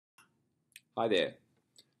Hi there,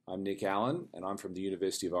 I'm Nick Allen and I'm from the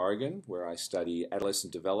University of Oregon where I study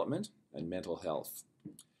adolescent development and mental health.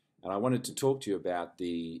 And I wanted to talk to you about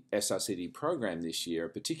the SRCD program this year,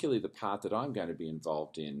 particularly the part that I'm going to be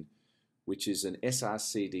involved in, which is an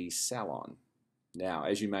SRCD Salon. Now,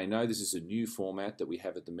 as you may know, this is a new format that we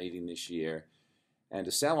have at the meeting this year, and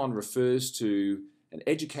a salon refers to an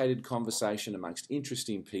educated conversation amongst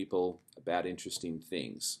interesting people about interesting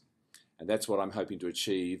things. And that's what I'm hoping to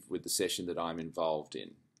achieve with the session that I'm involved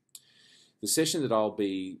in. The session that I'll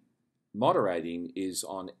be moderating is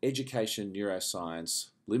on education neuroscience,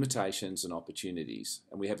 limitations and opportunities.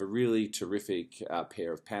 And we have a really terrific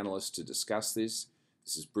pair of panelists to discuss this.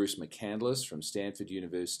 This is Bruce McCandless from Stanford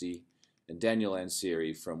University and Daniel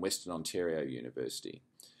Anseri from Western Ontario University.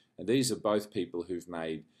 And these are both people who've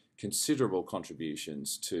made considerable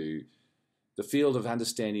contributions to the field of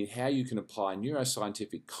understanding how you can apply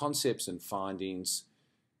neuroscientific concepts and findings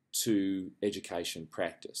to education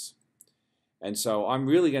practice. And so I'm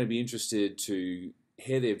really going to be interested to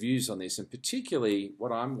hear their views on this, and particularly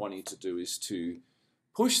what I'm wanting to do is to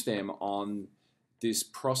push them on this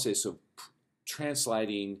process of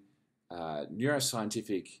translating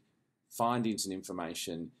neuroscientific findings and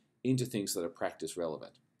information into things that are practice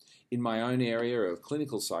relevant. In my own area of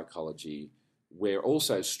clinical psychology, we're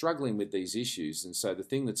also struggling with these issues, and so the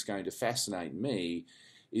thing that's going to fascinate me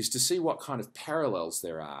is to see what kind of parallels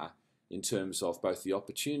there are in terms of both the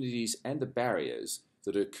opportunities and the barriers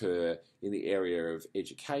that occur in the area of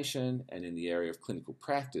education and in the area of clinical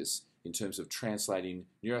practice in terms of translating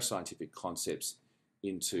neuroscientific concepts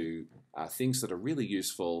into things that are really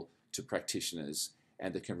useful to practitioners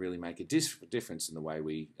and that can really make a difference in the way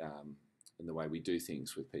we do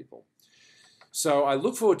things with people. So I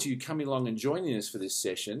look forward to you coming along and joining us for this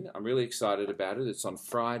session. I'm really excited about it. It's on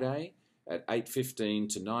Friday at 8:15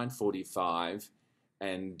 to 9:45,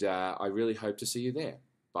 and I really hope to see you there.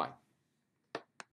 Bye.